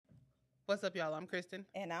What's up, y'all? I'm Kristen.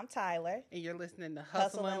 And I'm Tyler. And you're listening to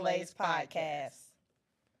Hustle and Lace Podcast.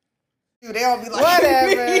 Dude, they don't be like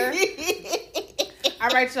whatever. All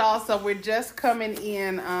right, y'all. So we're just coming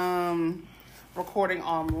in, recording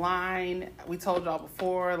online. We told y'all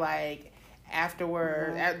before,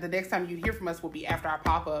 afterward, the next time you hear from us will be after our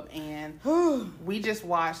pop-up. And we just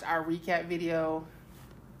watched our recap video.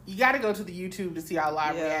 You got to go to the YouTube to see our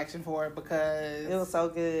live reaction for it because it was so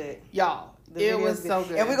good. Y'all, it was so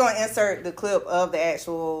good. And we're going to insert the clip of the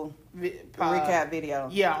actual recap video.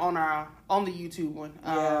 Yeah, on the YouTube one.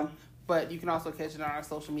 But you can also catch it on our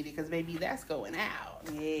social media because, baby, that's going out.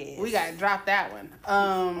 Yes. We got to drop that one.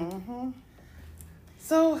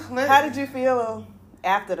 So, how did you feel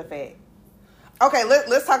after the fact? Okay,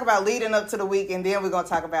 let's talk about leading up to the week, and then we're going to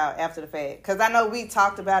talk about after the fact. Because I know we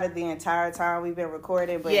talked about it the entire time we've been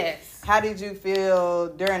recording, but how did you feel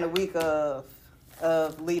during the week of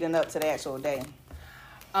leading up to the actual day?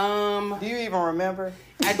 Do you even remember?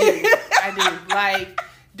 I do.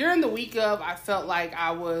 During the week of, I felt like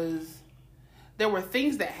there were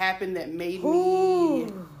things that happened that made me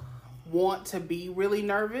want to be really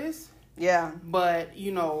nervous. Yeah. But,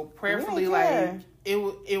 prayerfully,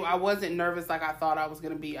 I wasn't nervous like I thought I was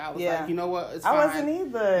going to be. I was like, you know what? It's fine. I wasn't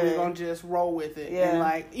either. We're going to just roll with it. Yeah.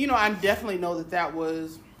 And, I definitely know that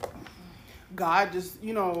was God just,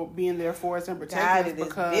 being there for us and protecting us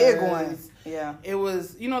because big one. Yeah. It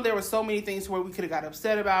was, there were so many things where we could have got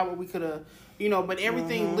upset about, where we could have, but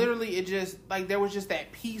everything literally, it just, there was just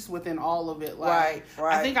that peace within all of it. Right.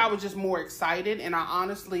 I think I was just more excited, and I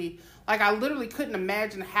honestly, I literally couldn't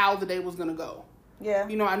imagine how the day was going to go. Yeah.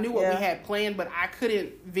 I knew what we had planned, but I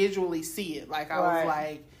couldn't visually see it. I was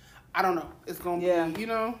like, I don't know. It's going to be,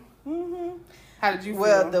 How did you feel?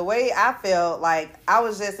 Well, the way I felt, I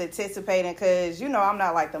was just anticipating because, I'm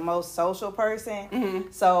not, the most social person.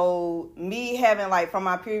 Mm-hmm. So, me having, from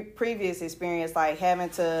my previous experience, having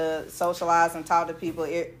to socialize and talk to people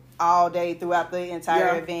all day throughout the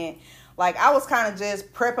entire event, I was kind of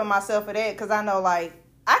just prepping myself for that because I know,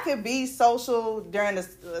 I could be social during a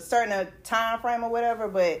certain time frame or whatever,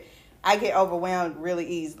 but I get overwhelmed really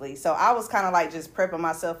easily. So, I was kind of, just prepping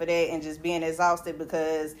myself for that and just being exhausted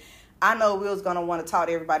because I know we was going to want to talk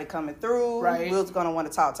to everybody coming through. Right. We was going to want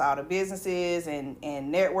to talk to all the businesses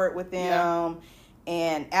and network with them. Yeah.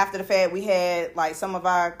 And after the fact, we had, some of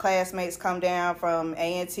our classmates come down from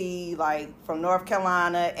A&T, from North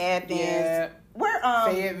Carolina, Athens. Yeah. We're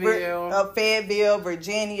Fayetteville,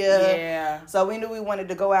 Virginia. Yeah. So we knew we wanted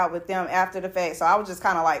to go out with them after the fact. So I was just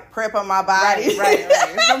kind of prepping my body. Right.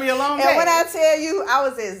 It's going to be a long day. And when I tell you, I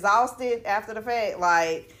was exhausted after the fact.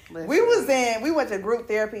 We went to group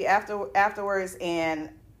therapy afterwards, and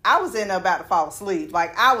I was in there about to fall asleep.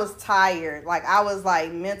 I was tired. I was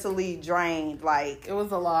mentally drained. It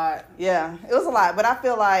was a lot. Yeah, it was a lot. But I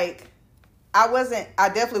feel I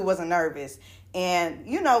definitely wasn't nervous. And,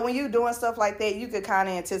 when you're doing stuff like that, you could kind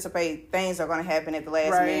of anticipate things are going to happen at the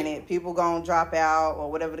last minute. People going to drop out or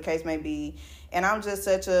whatever the case may be. And I'm just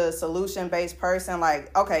such a solution-based person.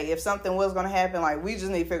 Okay, if something was going to happen, we just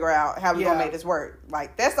need to figure out how we're going to make this work.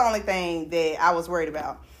 That's the only thing that I was worried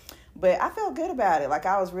about. But I felt good about it.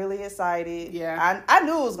 I was really excited. Yeah. I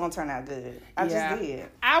knew it was going to turn out good. I just did.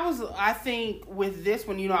 I think with this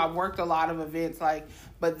one, I've worked a lot of events,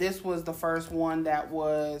 but this was the first one that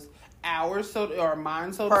was ours, or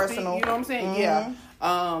mine, so personal. To speak. You know what I'm saying? Mm-hmm.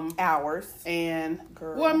 Yeah. Ours. And,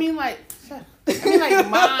 girl. Well, mine,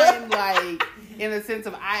 in the sense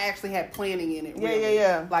of I actually had planning in it. Really.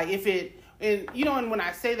 Yeah. If it, and when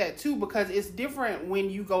I say that too, because it's different when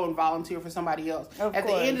you go and volunteer for somebody else. At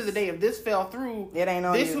the end of the day, if this fell through, it ain't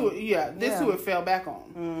on this you. Who it fell back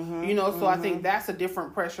on. Mm-hmm. So I think that's a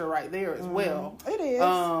different pressure right there as well. It is.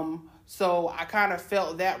 So I kind of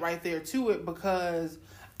felt that right there to it because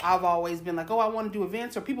I've always been I want to do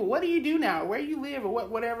events, or people, what do you do now? Where you live, or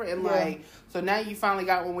whatever. And so now you finally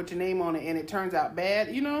got one with your name on it, and it turns out bad.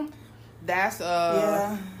 That's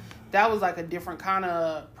that was a different kind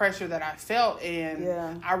of pressure that I felt,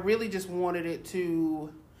 and I really just wanted it to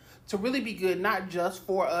really be good, not just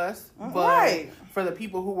for us, but for the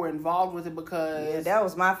people who were involved with it, because that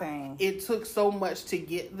was my thing. It took so much to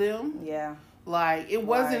get them. Yeah. It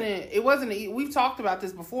wasn't, we've talked about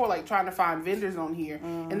this before, trying to find vendors on here.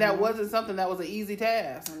 Mm-hmm. And that wasn't something that was an easy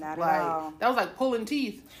task. Not at all. That was pulling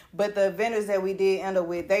teeth. But the vendors that we did end up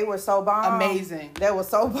with, they were so bomb. Amazing. They were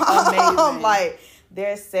so bomb. Amazing.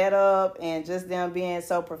 Their setup and just them being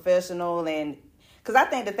so professional. And because I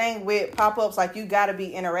think the thing with pop-ups, you got to be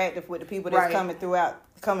interactive with the people that's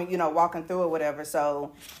coming, walking through or whatever.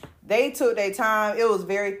 So they took their time. It was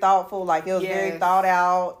very thoughtful. Like, it was very thought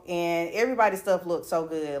out. And everybody's stuff looked so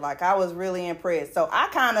good. Like, I was really impressed. So,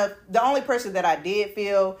 the only pressure that I did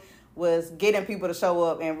feel was getting people to show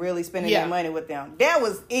up and really spending their money with them. That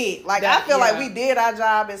was it. Like, I feel like we did our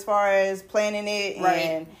job as far as planning it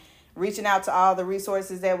and reaching out to all the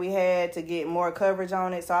resources that we had to get more coverage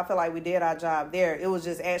on it. So, I feel like we did our job there. It was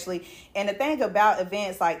just actually... And the thing about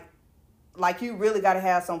events, like you really got to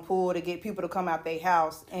have some pull to get people to come out their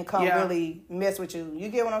house and come really mess with you. You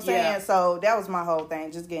get what I'm saying? Yeah. So that was my whole thing,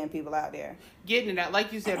 just getting people out there. Getting it out,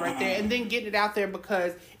 like you said right there. And then getting it out there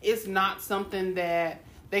because it's not something that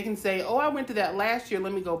they can say, oh, I went to that last year,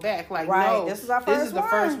 let me go back. Like, no, this is the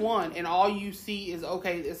first one. And all you see is,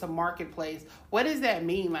 okay, it's a marketplace. What does that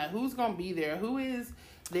mean? Like, who's going to be there? Who is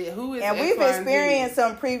and we've experienced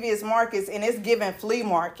some previous markets, and it's giving flea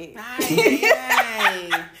market. Nice.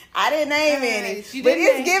 I didn't name any, but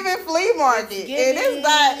it's giving flea market, and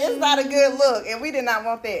it's not a good look, and we did not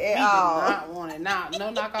want that at all. We did not want it.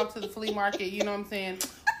 No knockoff to the flea market. You know what I'm saying?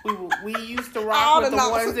 We used to rock with the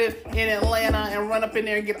ones in Atlanta and run up in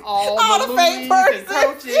there and get all the fake and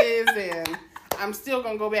coaches, and I'm still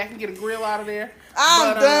gonna go back and get a grill out of there.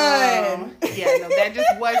 I'm done. That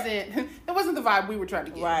just wasn't the vibe we were trying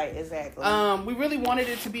to get. Right, exactly. We really wanted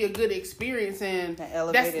it to be a good experience, and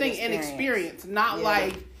that's the thing, an experience, not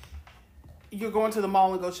like you're going to the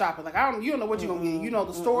mall and go shopping. Like, you don't know what you're gonna get. You know,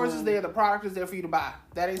 the stores is there, the product is there for you to buy.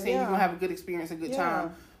 That ain't saying you're gonna have a good experience, a good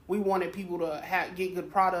time. We wanted people to get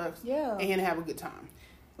good products and have a good time.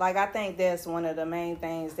 Like, I think that's one of the main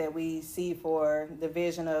things that we see for the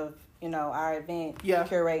vision of, our event,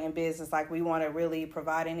 curating business. Like, we want to really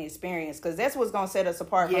provide an experience because that's what's going to set us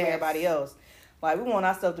apart from everybody else. Like, we want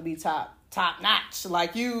our stuff to be top notch.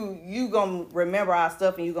 Like, you going to remember our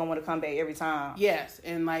stuff and you going to want to come back every time. Yes.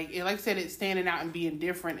 And like I said, it's standing out and being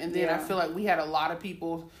different. And then I feel like we had a lot of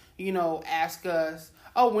people, ask us,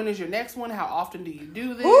 oh, when is your next one? How often do you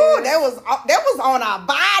do this? Ooh, that was on our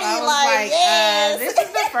body. Yes. This is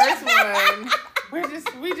the first one.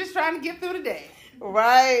 We just trying to get through the day.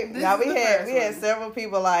 Right. Now we had several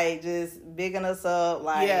people like just bigging us up.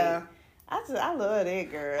 Like, I love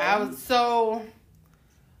that girl. I was so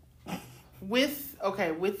with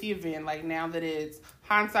the event, like, now that it's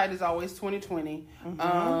hindsight is always 2020.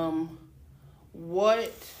 Mm-hmm.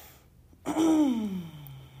 What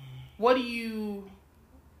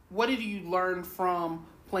did you learn from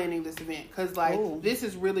planning this event? Because, like, this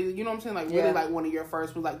is really, you know what I'm saying? Like, really, like, one of your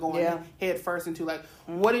first was, like, going head first into, like,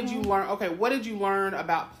 what did you learn? Okay, what did you learn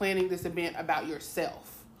about planning this event about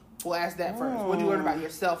yourself? We'll ask that first. What did you learn about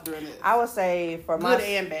yourself during this? I would say good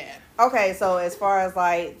and bad. Okay, so as far as,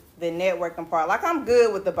 like, the networking part, like, I'm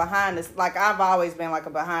good with the like, I've always been, like, a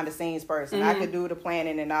behind-the-scenes person. Mm-hmm. I could do the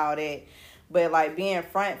planning and all that. But, like, being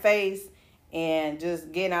front-face and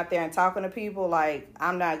just getting out there and talking to people, like,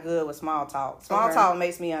 I'm not good with small talk. Small talk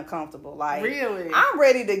makes me uncomfortable. Like, really? I'm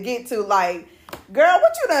ready to get to, like, girl,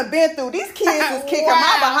 what you done been through? These kids is kicking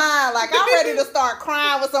my behind. Like, I'm ready to start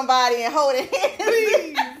crying with somebody and holding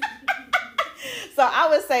hands. So I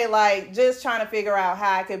would say, like, just trying to figure out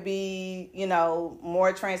how I could be,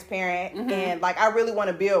 more transparent. Mm-hmm. And, like, I really want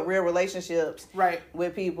to build real relationships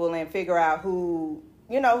with people and figure out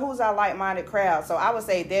who's our like-minded crowd. So I would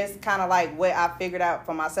say that's kind of like what I figured out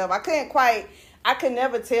for myself. I could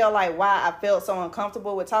never tell, like, why I felt so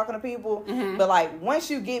uncomfortable with talking to people. Mm-hmm. But, like,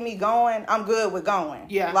 once you get me going, I'm good with going.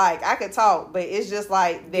 Yeah. Like, I could talk, but it's just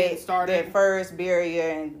like that first barrier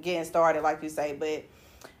and getting started, like you say. But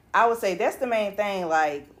I would say that's the main thing.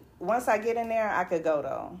 Like, once I get in there, I could go,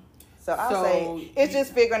 though. So I'll say it's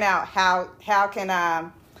just figuring out how can I...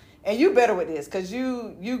 And you better with this, because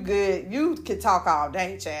you good. You can talk all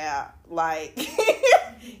day, child. Like,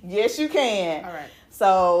 yes, you can. All right.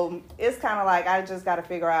 So it's kind of like I just got to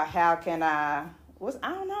figure out how can I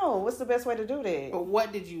don't know. What's the best way to do that? But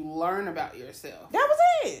what did you learn about yourself? That was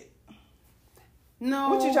it. No.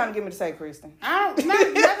 What you trying to get me to say, Kristen? Nothing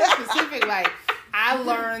specific. Like, I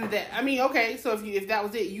learned that. I mean, okay. So if that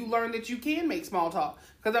was it, you learned that you can make small talk.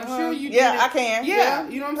 Because I'm sure you. Yeah, I can. Yeah,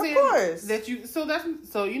 you know what I'm saying. Of course. That's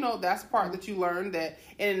the part that you learned that.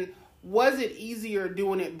 And was it easier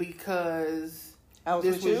doing it because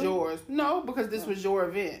this was yours? No, because this was your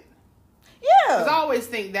event. Yeah. Because I always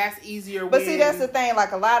think that's easier. But see, that's the thing.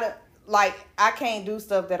 Like, a lot of, like, I can't do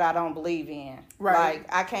stuff that I don't believe in. Right.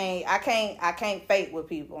 Like, I can't fake with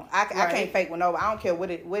people. I can't fake with nobody. I don't care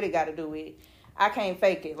what it got to do with. I can't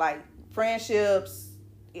fake it. Like, friendships,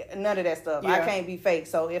 none of that stuff. Yeah. I can't be fake.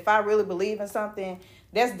 So if I really believe in something,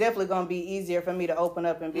 that's definitely going to be easier for me to open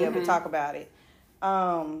up and be able to talk about it.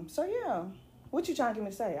 So yeah. What you trying to get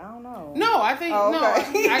me to say? I don't know. No, I think no,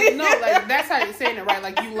 like that's how you're saying it, right?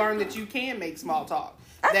 Like you learn that you can make small talk.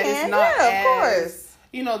 It's not of course.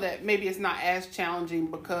 That maybe it's not as challenging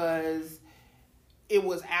because it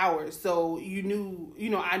was ours. So you knew,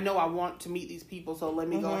 I know I want to meet these people. So let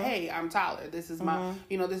me go, hey, I'm Tyler. This is my,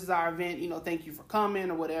 this is our event. Thank you for coming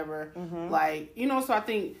or whatever. Like, so I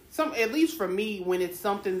think at least for me, when it's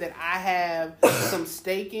something that I have some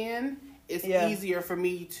stake in, it's easier for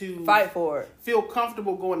me to fight for it. Feel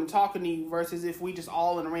comfortable going and talking to you versus if we just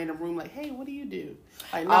all in a random room like, hey, what do you do?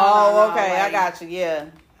 Like, okay, like, I got you. Yeah.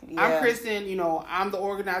 I'm Kristen, I'm the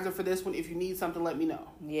organizer for this one. If you need something, let me know.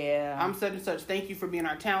 Yeah. I'm such and such. Thank you for being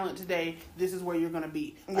our talent today. This is where you're going to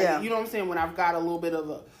be. Like, you know what I'm saying? When I've got a little bit of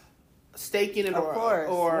a stake in it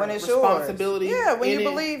or when it's responsibility. Yeah, when you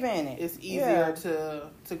believe in it. It's easier to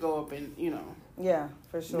go up and, Yeah,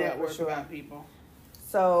 for sure. Network about people.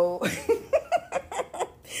 So,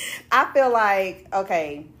 I feel like,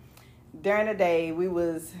 okay, during the day we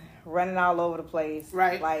was running all over the place.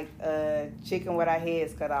 Right. Like chicken with our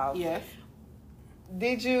heads cut off. Yes. Do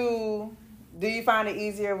you find it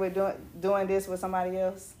easier with doing this with somebody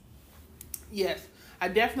else? Yes, I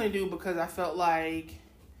definitely do because I felt like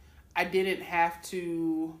I didn't have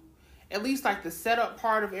to, at least like the setup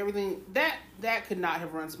part of everything, that could not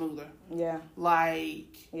have run smoother. Yeah.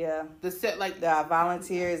 Like. Yeah. The set, like. The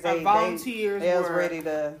volunteers, they was ready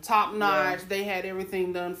to. Top notch. Yeah. They had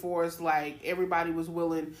everything done for us. Like, everybody was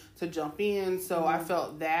willing to jump in. So I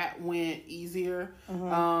felt that went easier.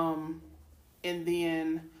 And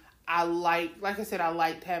then I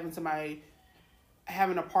liked having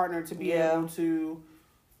a partner to be able to,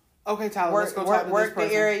 okay, Tyler, let's go talk to this person. Work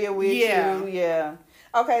the area with you. Yeah.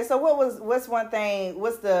 Okay, so what's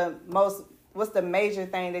the major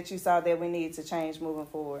thing that you saw that we need to change moving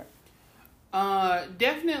forward?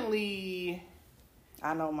 Definitely.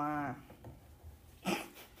 I know mine.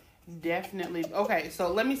 Definitely. Okay,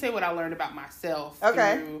 so let me say what I learned about myself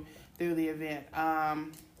through the event.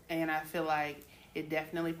 And I feel like it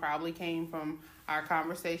definitely probably came from our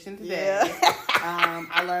conversation today. Yeah.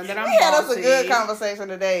 I learned that I'm bossy. We had us a good conversation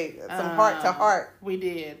today. Some heart to heart. We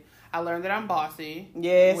did. I learned that I'm bossy.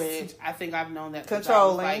 Yes. Which I think I've known that since I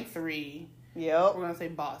was like 3. Yep. We're gonna say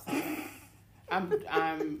bossy.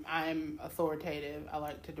 I'm authoritative. I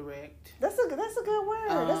like to direct. That's a good word.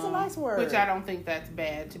 That's a nice word. Which I don't think that's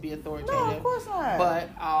bad to be authoritative. No, of course not. But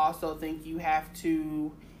I also think you have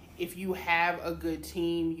to, if you have a good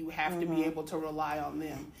team, you have to be able to rely on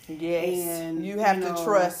them. Yes. And you have to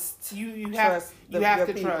trust. You have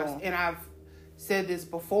to trust. And I've said this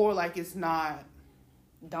before, like it's not.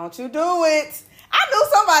 Don't you do it. I knew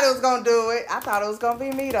somebody was going to do it. I thought it was going to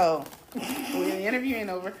be me, though. Well, the interview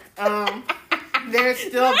ain't over. There's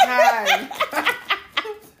still time.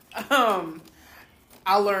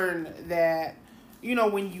 I learned that,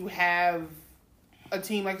 when you have a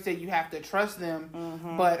team, like I said, you have to trust them.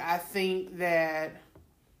 But I think that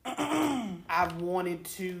I wanted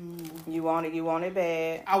to... You want it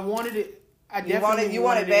bad. I wanted it... I definitely You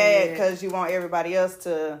want it bad because you want everybody else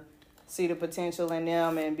to see the potential in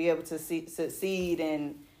them and be able to succeed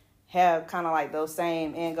and have kind of like those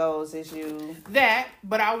same end goals as you.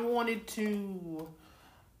 But I wanted to.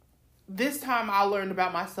 This time I learned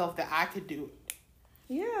about myself that I could do it.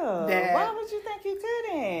 Yeah. Why would you think you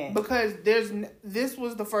couldn't? Because this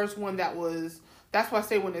was the first one that was. That's why I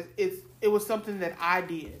say when it was something that I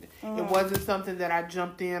did. It wasn't something that I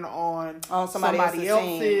jumped in on somebody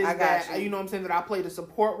else's. I got you. You know what I'm saying? That I played a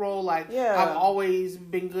support role. Like I've always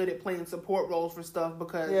been good at playing support roles for stuff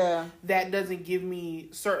because that doesn't give me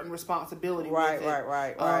certain responsibility.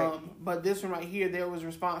 Right. But this one right here, there was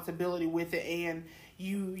responsibility with it, and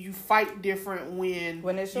you fight different when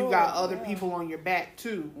it's you got other people on your back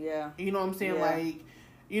too. Yeah. You know what I'm saying?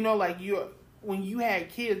 Yeah. Like when you had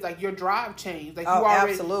kids, like your drive changed. Like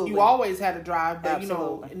absolutely. You always had a drive, but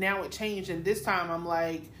absolutely. Now it changed. And this time I'm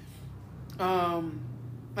like I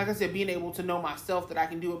said, being able to know myself that I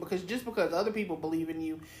can do it, because just because other people believe in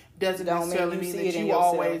you doesn't necessarily mean that you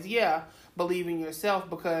always believe in yourself,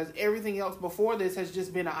 because everything else before this has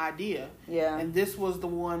just been an idea. Yeah. And this was the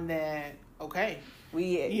one that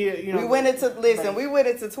we went into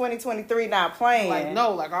 2023 not playing.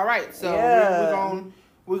 Like all right, so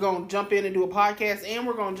we're gonna jump in and do a podcast, and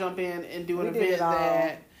we're gonna jump in and do an event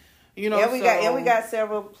that and we got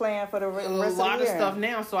several planned for the rest of the year. A lot of stuff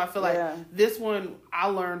now, so I feel like this one I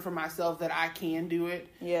learned for myself that I can do it.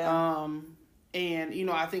 Yeah.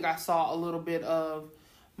 And I think I saw a little bit of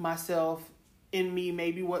myself in me,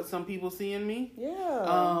 maybe what some people see in me.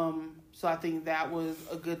 Yeah. So I think that was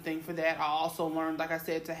a good thing for that. I also learned, like I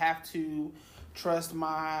said, to have to trust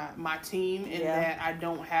my team, and that I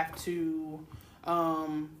don't have to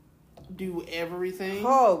do everything.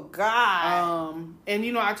 Oh God. And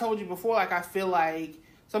you know, I told you before, like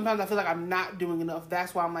sometimes I feel like I'm not doing enough.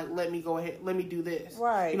 That's why I'm like, let me go ahead, let me do this.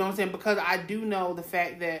 Right. You know what I'm saying? Because I do know the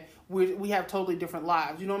fact that we have totally different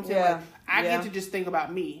lives. You know what I'm saying? Yeah. Like, I get to just think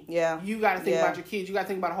about me. Yeah. You got to think about your kids. You got to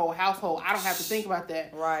think about the whole household. I don't have to think about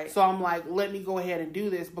that. Right. So I'm like, let me go ahead and do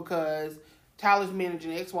this because Tyler's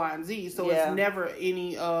managing X, Y, and Z. So it's never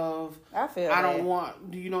any of, I don't want,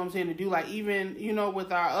 you know what I'm saying, to do, like, even, you know,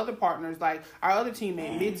 with our other partners, like, our other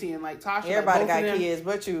teammate, Mitzi, and, like, Tasha. Everybody got kids,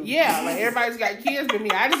 but you. Yeah, like, everybody's got kids but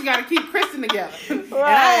me. I just got to keep Kristen together. Right. And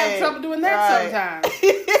I have trouble doing that sometimes.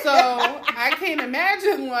 So I can't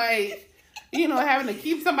imagine, like, you know, having to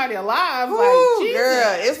keep somebody alive. Ooh, like, Jesus.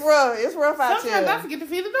 Girl, it's rough. It's rough out Sometimes here. I forget to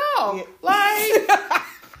feed the dog. Yeah. Like,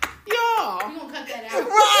 y'all. You gonna cut that out.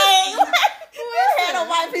 Right. You had the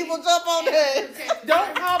white people jump on that.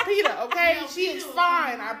 Don't call Peter, okay? No, she is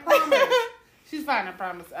fine, I promise. She's fine, I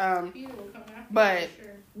promise. But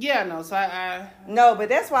yeah, no. So I no, but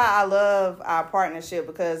that's why I love our partnership,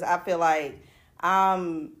 because I feel like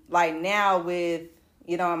I'm like now with,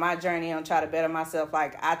 you know, in my journey on try to better myself.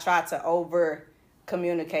 Like I try to over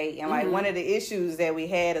communicate, and like one of the issues that we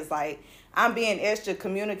had is like I'm being extra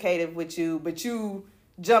communicative with you, but you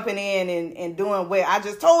jumping in and doing what I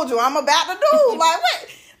just told you I'm about to do. Like what?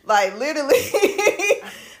 Like literally,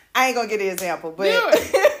 I ain't gonna get the example, but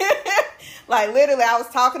like literally I was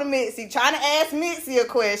talking to Mitzi, trying to ask Mitzi a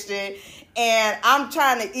question, and I'm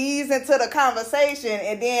trying to ease into the conversation,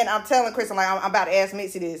 and then I'm telling Kristen, like, I'm about to ask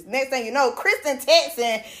Mitzi this. Next thing you know, Kristen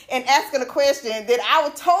texting and asking a question that I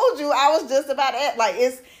told you I was just about to ask. Like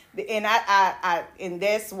it's, and I and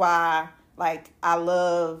that's why, like, I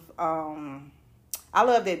love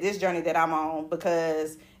that this journey that I'm on,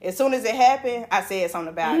 because as soon as it happened, I said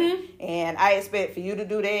something about it. And I expect for you to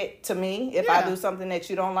do that to me. If I do something that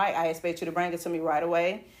you don't like, I expect you to bring it to me right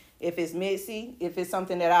away. If it's Mitzi, if it's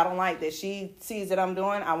something that I don't like that she sees that I'm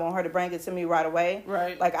doing, I want her to bring it to me right away.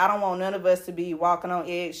 Right. Like, I don't want none of us to be walking on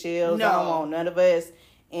eggshells. No. I don't want none of us.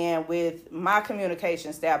 And with my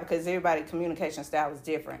communication style, because everybody's communication style is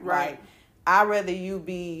different. Right. I'd rather you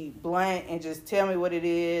be blunt and just tell me what it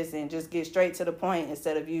is and just get straight to the point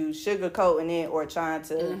instead of you sugarcoating it or trying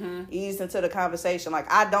to ease into the conversation.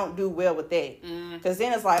 Like, I don't do well with that. Because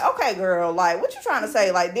then it's like, okay, girl, like, what you trying to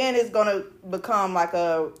say? Like, then it's going to become like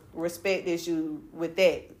a respect issue with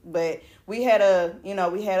that. But we had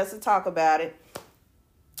us to talk about it.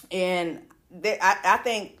 And I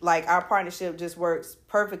think, like, our partnership just works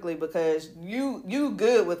perfectly because you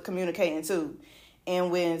good with communicating, too.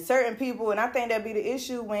 And when certain people, and I think that'd be the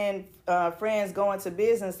issue when friends go into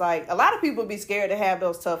business, like a lot of people be scared to have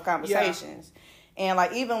those tough conversations. Yeah. And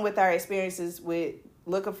like even with our experiences with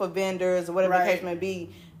looking for vendors or whatever the case may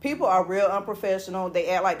be, people are real unprofessional. They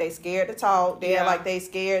act like they scared to talk. They act like they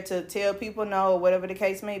scared to tell people no, whatever the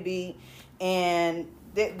case may be. And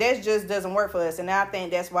that just doesn't work for us. And I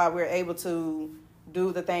think that's why we're able to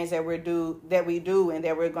do the things that we do and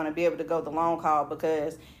that we're going to be able to go the long haul,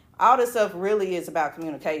 because all this stuff really is about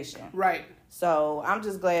communication. Right. So I'm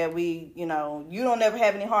just glad you don't ever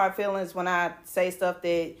have any hard feelings when I say stuff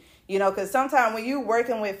that, because sometimes when you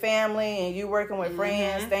working with family and you working with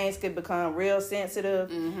friends, things could become real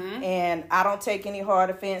sensitive. And I don't take any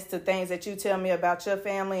hard offense to things that you tell me about your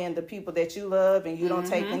family and the people that you love. And you don't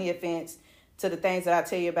take any offense to the things that I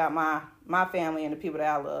tell you about my family and the people that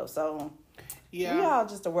I love. So we all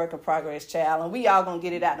just a work in progress, child. And we all going to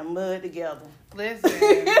get it out the mud together. Listen,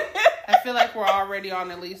 I feel like we're already on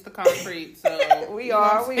at least the concrete, so we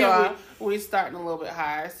are. We're starting a little bit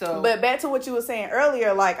higher. So, but back to what you were saying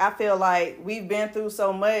earlier, like I feel like we've been through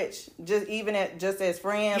so much, just as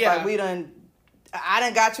friends. Like I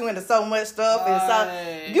done got you into so much stuff, and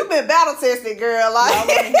so you've been battle tested, girl. Like y'all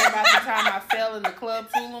want to hear about the time I fell in the club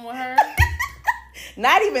fooling with her?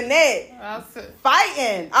 Not even that.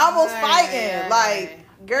 Fighting, almost fighting, like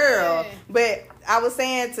girl. But I was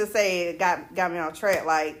saying to say it got me on track.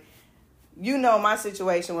 Like, my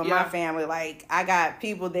situation with my family. Like, I got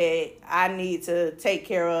people that I need to take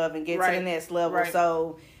care of and get to the next level. Right.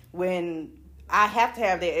 So when I have to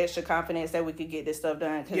have that extra confidence that we could get this stuff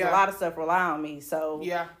done, because a lot of stuff rely on me. So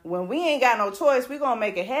when we ain't got no choice, we gonna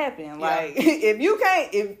make it happen. Like if you can't,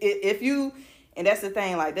 if you. And that's the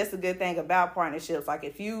thing, like, that's the good thing about partnerships. Like,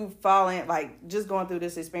 if you fall in, like, just going through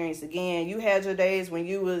this experience again, you had your days when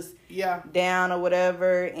you was down or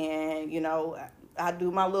whatever, and, I do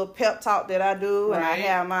my little pep talk that I do, and I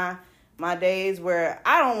have my days where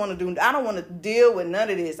I don't want to deal with none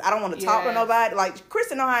of this. I don't want to talk to nobody. Like,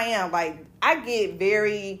 Kristen know how I am. Like, I get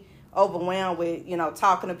very overwhelmed with,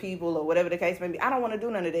 talking to people or whatever the case may be. I don't want to do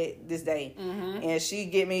none of that this day. Mm-hmm. And she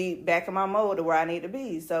get me back in my mode to where I need to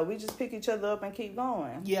be. So we just pick each other up and keep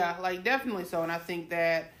going. Yeah, like definitely so. And I think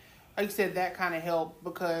that, like you said, that kind of helped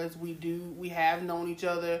because we have known each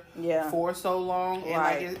other for so long. And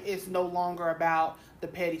like it's no longer about the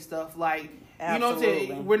petty stuff. Like, you know what I'm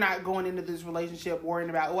saying? We're not going into this relationship worrying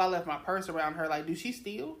about, I left my purse around her. Like, do she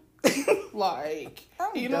steal? Like,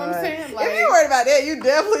 you know what I'm saying? Like, if you're worried about that, you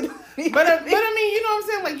definitely don't. But I mean, you know what I'm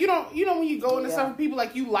saying? Like, you don't when you go into stuff with people,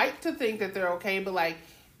 like, you like to think that they're okay, but like,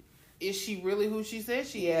 is she really who she says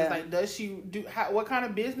she is? Like, does she do? What kind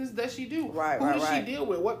of business does she do? Who does she deal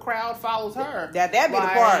with? What crowd follows her? That be the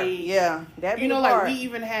part. Yeah, that be the part. Like we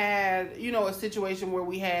even had a situation where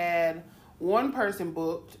we had one person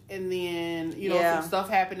booked, and then some stuff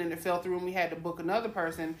happened and it fell through, and we had to book another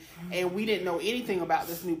person, and we didn't know anything about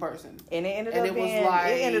this new person, and it ended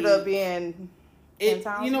up being.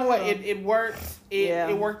 You know what? It worked.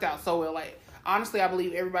 It worked out so well. Like, honestly, I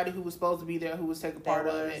believe everybody who was supposed to be there, who was taking part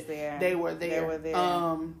of it, they were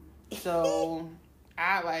there. So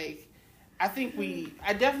I think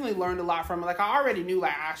I definitely learned a lot from it. Like, I already knew,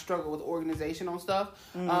 like, I struggle with organization on stuff,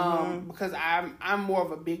 because I'm more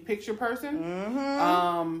of a big picture person.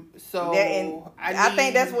 So I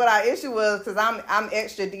think that's what our issue was, because I'm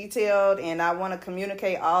extra detailed, and I want to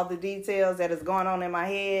communicate all the details that is going on in my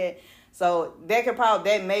head. So that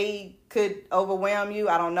could overwhelm you.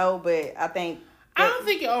 I don't know, but I think. I don't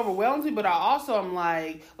think it overwhelms me, but I also am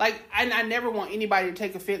like I never want anybody to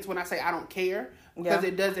take offense when I say I don't care. Because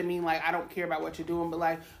it doesn't mean, like, I don't care about what you're doing. But,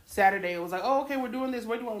 like, Saturday, it was like, oh, okay, we're doing this.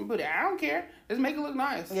 Where do you want me to put it? I don't care. Just make it look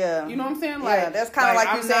nice. Yeah. You know what I'm saying? Like, that's kind of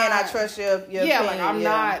like you saying I trust your opinion. Like, I'm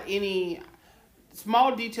not any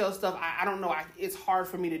small detail stuff. I don't know. It's hard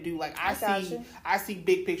for me to do. Like, I see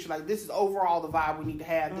big picture. Like, this is overall the vibe we need to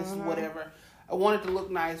have. This is whatever. I want it to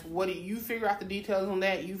look nice. What do you figure out the details on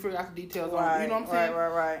that? You figure out the details on, you know what I'm saying?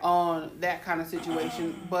 Right. On that kind of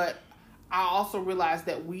situation. But I also realize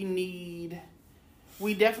that we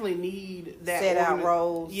definitely need that set out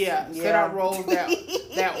roles. Set out roles,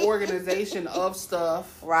 that organization of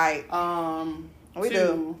stuff. Right. We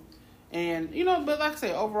do. And, but like I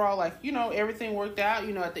say, overall, like, everything worked out.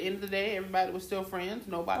 At the end of the day, everybody was still friends.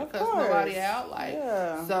 Nobody cussed nobody out. Like,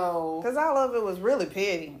 so. Because all of it was really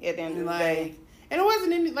petty at the end of the day. And it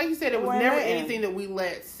wasn't any, like you said, it was never anything that we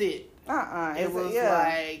let sit. It was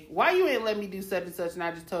like, why you ain't let me do such and such, and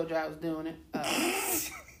I just told you I was doing it.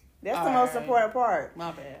 That's the most important part.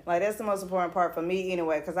 My bad. Like, that's the most important part for me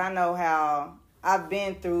anyway, because I know how I've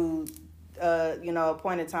been through, a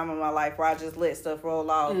point in time in my life where I just let stuff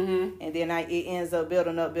roll off, and then it ends up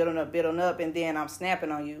building up, and then I'm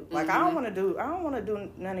snapping on you. Like, I don't want to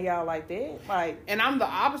do none of y'all like that. Like, and I'm the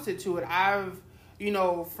opposite to it. I've,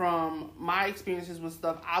 from my experiences with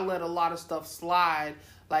stuff, I let a lot of stuff slide,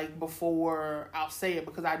 like, before I'll say it,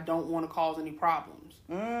 because I don't want to cause any problems.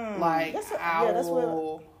 Like,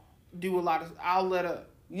 do a lot of.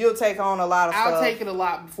 You'll take on a lot of stuff. I'll take it a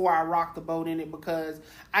lot before I rock the boat in it, because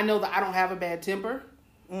I know that I don't have a bad temper.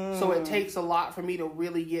 So it takes a lot for me to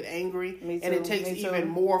really get angry. Me too, and it takes even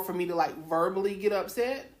more for me to, like, verbally get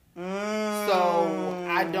upset. So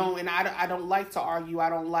I don't like to argue. I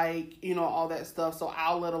don't like, all that stuff. So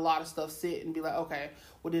I'll let a lot of stuff sit and be like, okay,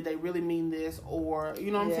 well, did they really mean this? Or,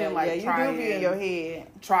 you know what I'm saying? Like, you do be in your head.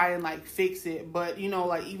 Try and, like, fix it. But,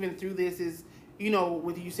 like, even through this is,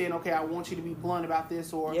 with you saying, okay, I want you to be blunt about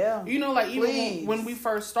this, or, like, even when we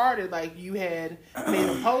first started, like, you had made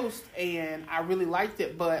a post, and I really liked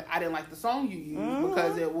it, but I didn't like the song you used,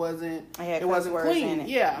 because it wasn't clean.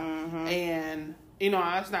 And,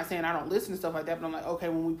 I'm not saying I don't listen to stuff like that, but I'm like, okay,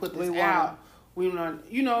 when we put this out,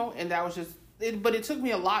 and that was just, but it took me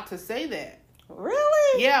a lot to say that.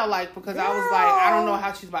 Really? Yeah, like, because I was like, I don't know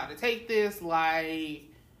how she's about to take this, like,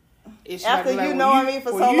 after like,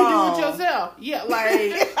 for so long. You do it yourself. Yeah,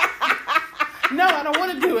 like, no, I don't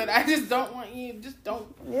want to do it. I just don't want you. Just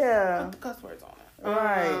don't put the cuss words on it.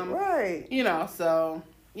 Right. So,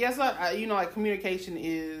 yes, like, communication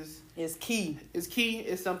is key. Is key.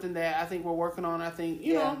 It's something that I think we're working on. I think,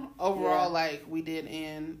 overall, like, we did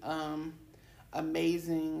an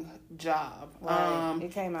amazing job. Right.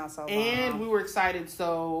 It came out so and we were excited,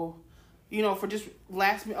 so... for just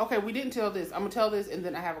last minute. Okay, we didn't tell this. I'm gonna tell this, and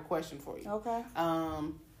then I have a question for you. Okay.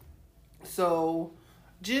 So,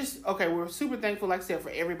 we're super thankful, like I said, for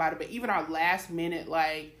everybody, but even our last minute,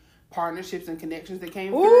 like, partnerships and connections that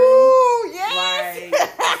came through. Ooh, yes!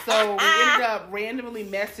 Like, so we ended up randomly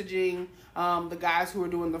messaging the guys who were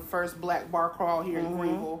doing the first Black Bar Crawl here in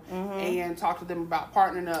Greenville, and talked to them about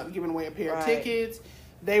partnering up, giving away a pair of tickets.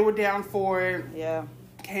 They were down for it. Yeah.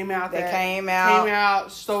 came out. They came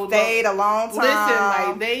out. Stayed a long time. Listen,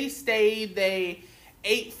 like they stayed. They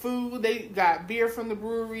ate food. They got beer from the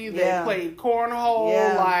brewery. They played cornhole.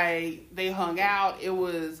 Yeah. Like they hung out. It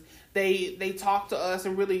was. They talked to us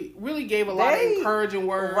and really gave a lot of encouraging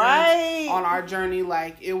words on our journey.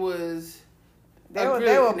 Like it was. They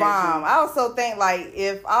were bomb. I also think like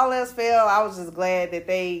if all else failed, I was just glad that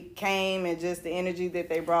they came and just the energy that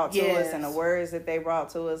they brought to us and the words that they brought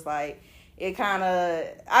to us. Like it kind of,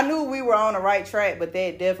 I knew we were on the right track, but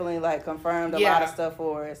they definitely like confirmed a lot of stuff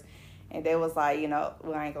for us. And they was like,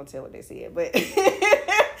 well, I ain't gonna tell what they said, but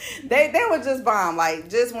they were just bomb. Like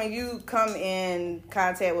just when you come in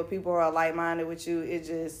contact with people who are like minded with you,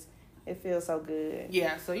 it feels so good.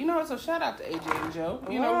 Yeah, so so shout out to AJ and Joe.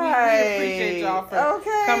 We appreciate y'all for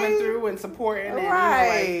coming through and supporting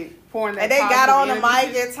and pouring that. And they got on the energy.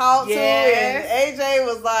 mic and talked to, and AJ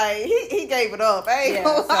was like, he gave it up.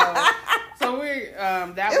 So we're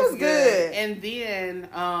that was good. And then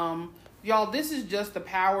y'all, this is just the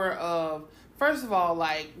power of, first of all,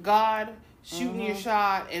 like God shooting your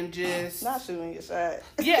shot and just not shooting your shot.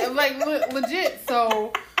 Yeah, like legit.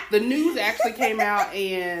 So the news actually came out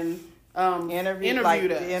and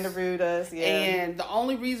interviewed us. Yeah. And the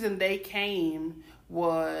only reason they came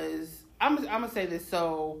was I'm gonna say this.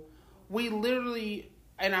 So we literally,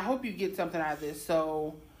 and I hope you get something out of this.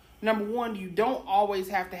 So number one, you don't always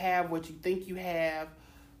have to have what you think you have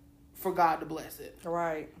for God to bless it.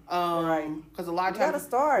 Right. Because a lot of times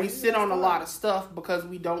we sit on a lot of stuff because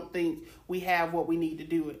we don't think we have what we need to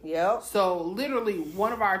do it. Yep. So literally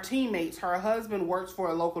one of our teammates, her husband works for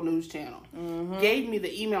a local news channel, gave me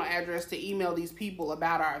the email address to email these people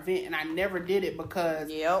about our event, and I never did it because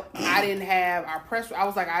I didn't have our press. I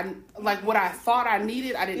was like, what I thought I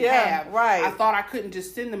needed, I didn't have. Right. I thought I couldn't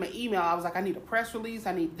just send them an email. I was like, I need a press release,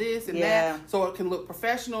 I need this and that, so it can look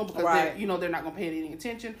professional because they're not gonna pay it any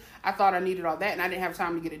attention. I thought I needed all that, and I didn't have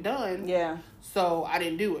time to get it done. Yeah. So I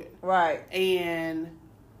didn't do it. Right. And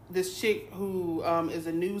this chick who is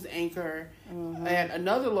a news anchor at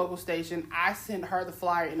another local station, I sent her the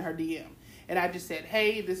flyer in her DM. And I just said,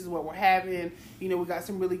 hey, this is what we're having. We got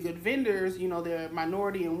some really good vendors. They're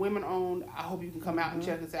minority and women owned. I hope you can come out and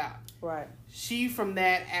check us out. Right. She, from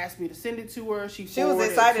that, asked me to send it to her. She was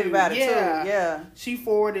excited about it, too. Yeah. She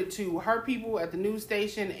forwarded it to her people at the news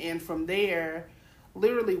station. And from there,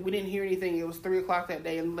 literally, we didn't hear anything. It was 3:00 that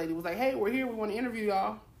day. And the lady was like, hey, we're here. We want to interview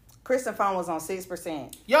y'all. Kristen phone was on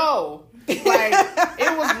 6%. Yo, like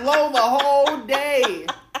it was low the whole day.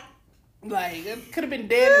 Like it could have been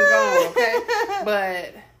dead and gone, okay?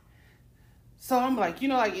 But so I'm like,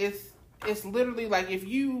 it's literally like if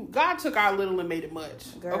God took our little and made it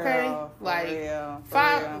much, girl, okay? Like real,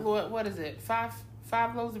 five, what is it? Five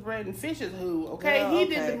loaves of bread and fishes. Who? Okay, girl, he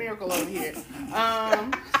did the miracle over here.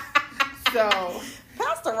 So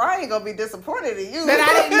Pastor Ryan gonna be disappointed in you. That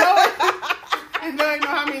I didn't know it. I didn't know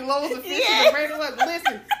how many loaves of fishes and bread it was.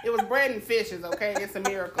 Listen, it was bread and fishes, okay? It's a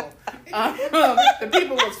miracle. The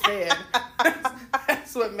people was fed.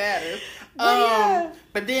 That's what matters.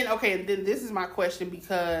 But then, okay, and then this is my question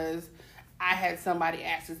because I had somebody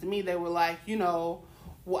ask this to me. They were like,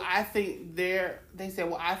 well, I think they said,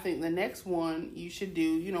 well, I think the next one you should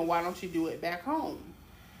do, why don't you do it back home?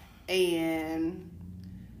 And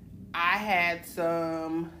I had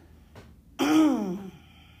some...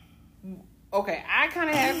 Okay, I kind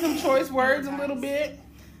of had some choice words a little bit.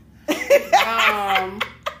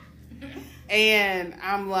 And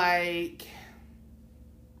I'm like...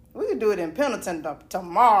 We could do it in Pendleton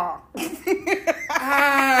tomorrow. Why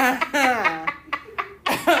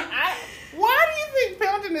do you think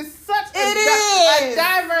Pendleton is such a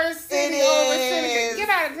diverse city over Seneca? Get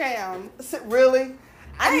out of town. Really?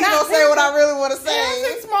 I ain't gonna say what I really want to say.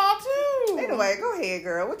 It's small too. Anyway, go ahead,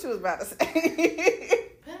 girl. What you was about to say?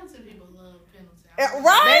 Pendleton people love Pendleton.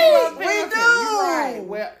 Right? They love We Pendleton. do. You're right.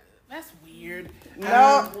 Well, that's weird.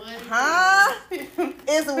 No.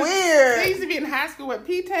 It's weird. They used to be in high school at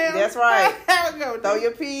P-Town. That's right. Go, throw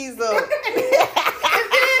your peas up.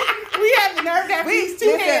 We have the nerve to have these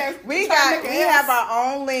two hands. We have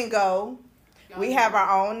our own lingo. We have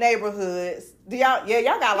our own neighborhoods. Do y'all? Yeah,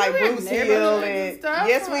 y'all got like Bruce Hill and stuff.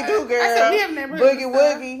 Yes, we do, girl. I said we have neighborhoods. Boogie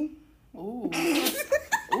Woogie. Ooh. Please,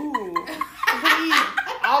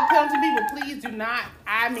 all Pendleton people, please do not.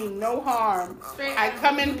 I mean, no harm. I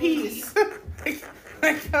come in peace.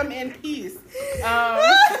 I come in peace.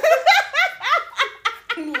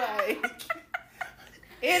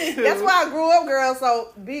 Anywho. That's why I grew up, girl.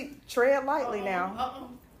 So tread lightly now.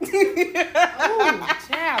 Ooh,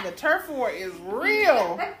 child, the turf war is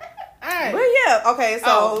real. Right. But yeah, okay,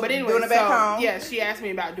 so but anyway, doing it back home. Yeah, she asked me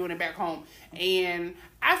about doing it back home. And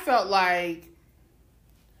I felt like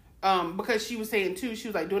because she was saying too, she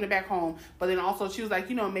was like doing it back home, but then also she was like,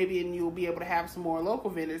 maybe and you'll be able to have some more local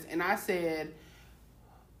vendors. And I said,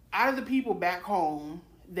 out of the people back home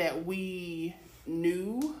that we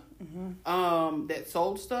knew, that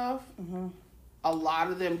sold stuff, a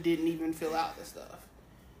lot of them didn't even fill out the stuff.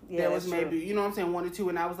 Yeah, there was maybe, 1 or 2,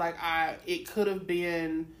 and I was like, it could have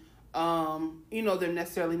been, them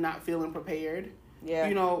necessarily not feeling prepared. Yeah.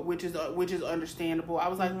 Which is understandable. I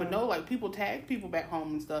was like, but no, like people tagged people back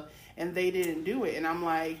home and stuff, and they didn't do it. And I'm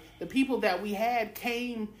like, the people that we had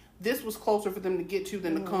came. This was closer for them to get to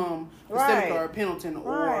than to come to Seneca or Pendleton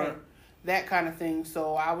or that kind of thing.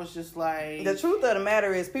 So I was just like, the truth of the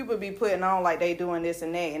matter is, people be putting on like they doing this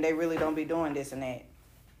and that, and they really don't be doing this and that.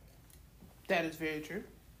 That is very true.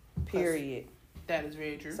 Period. That is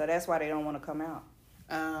very true. So that's why they don't want to come out.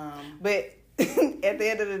 But at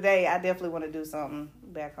the end of the day, I definitely want to do something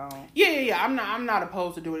back home. Yeah. I'm not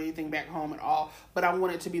opposed to doing anything back home at all, but I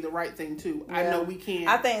want it to be the right thing too. Yeah. I know we can't.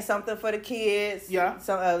 I think something for the kids. Yeah.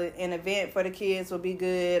 An event for the kids would be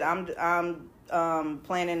good. I'm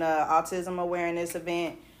planning a autism awareness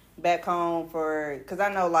event back home because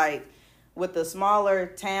I know like with the smaller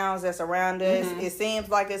towns that's around us, it seems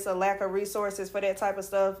like it's a lack of resources for that type of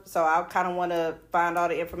stuff. So I kind of want to find all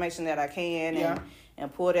the information that I can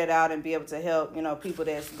and pull that out and be able to help, people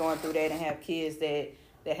that's going through that and have kids that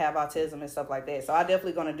have autism and stuff like that. So I'm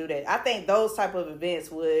definitely going to do that. I think those type of events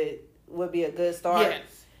would be a good start.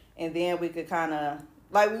 Yes. And then we could kind of,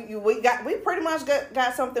 like, we pretty much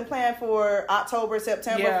got something planned for October,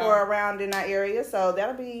 September for around in our area. So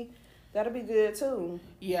that'll be good too.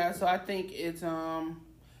 Yeah, so I think it's I'm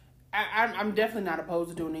definitely not opposed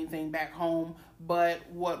to doing anything back home, but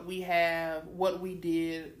what we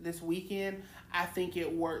did this weekend, I think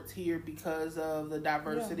it worked here because of the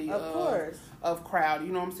diversity of crowd.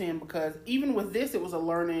 You know what I'm saying? Because even with this, it was a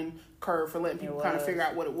learning curve for letting people kind of figure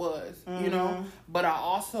out what it was, But I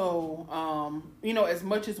also, as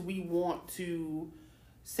much as we want to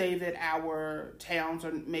say that our towns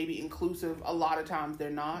are maybe inclusive, a lot of times they're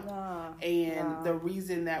not. The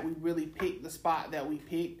reason that we really picked the spot that we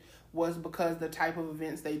picked was because the type of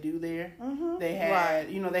events they do there. They had,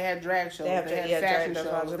 they had drag shows, they had fashion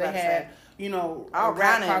shows, they had, all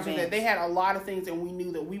kind of events. They had a lot of things, and we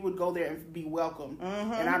knew that we would go there and be welcome.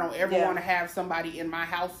 And I don't ever want to have somebody in my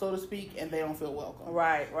house, so to speak, and they don't feel welcome.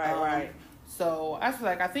 Right. So I was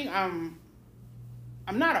like, I think I'm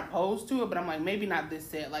not opposed to it, but I'm like, maybe not this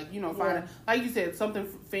set. Like, find like you said, something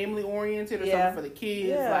family oriented or something for the kids.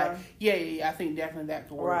 Yeah. Like, I think definitely that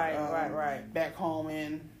could work. Right. Back home,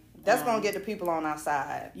 and that's gonna get the people on our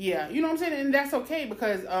side. Yeah, you know what I'm saying, and that's okay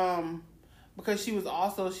because she was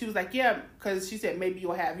like, because she said maybe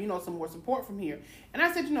you'll have some more support from here, and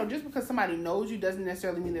I said, just because somebody knows you doesn't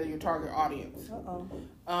necessarily mean they're your target audience.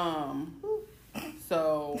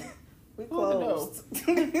 So we closed.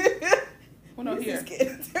 Well, no, here.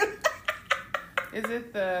 Is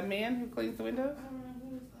it the man who cleans the windows?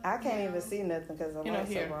 I can't even see nothing because the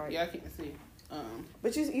light's so bright. Yeah, I can't see.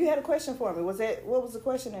 But you had a question for me. What was the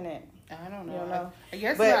question in that? I don't know. You don't know? I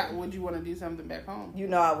guess not. Would you want to do something back home?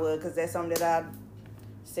 I would, because that's something that I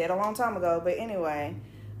said a long time ago. But anyway.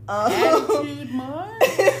 Attitude much?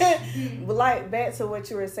 But like back to what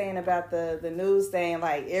you were saying about the news thing,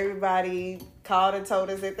 like everybody called and told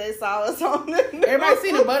us that they saw us on the news. Everybody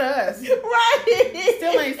seen it but us. Right.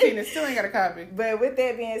 Still ain't seen it. Still ain't got a copy. But with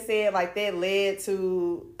that being said, like that led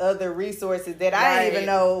to other resources that I didn't even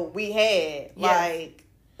know we had. Yes. Like,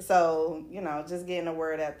 so, just getting the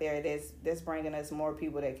word out there, that's bringing us more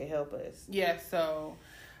people that can help us. Yeah, so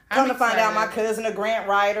Come to find out, my cousin, a grant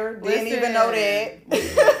writer, didn't even know that.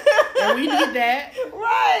 And we need that.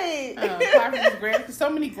 Right. Apply for these grants, because so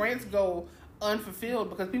many grants go unfulfilled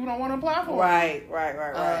because people don't want to apply for them.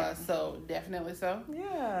 Right. So, definitely so.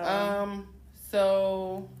 Yeah.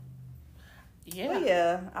 So, yeah. But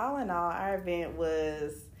yeah, all in all, our event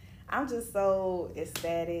was... I'm just so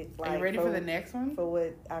ecstatic. Are you ready for the next one? For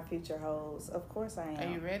what our future holds. Of course I am.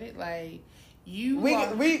 Are you ready? Like, you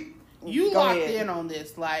locked in on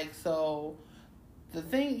this. Like, so, the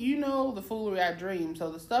thing, the foolery I dream.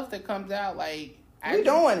 So, the stuff that comes out, like... We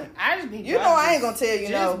doing it. I just need I ain't gonna tell you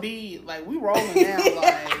just be, like, we rolling now,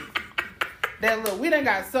 like... That, look, we done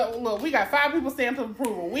got, we got 5 people stamp of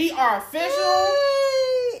approval. We are official.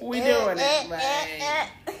 We doing it. Like...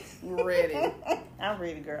 Ready. I'm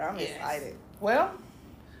ready, girl. I'm excited. Well,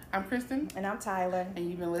 I'm Kristen. And I'm Tyler. And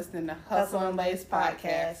you've been listening to Hustle and Lace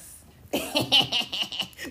Podcast.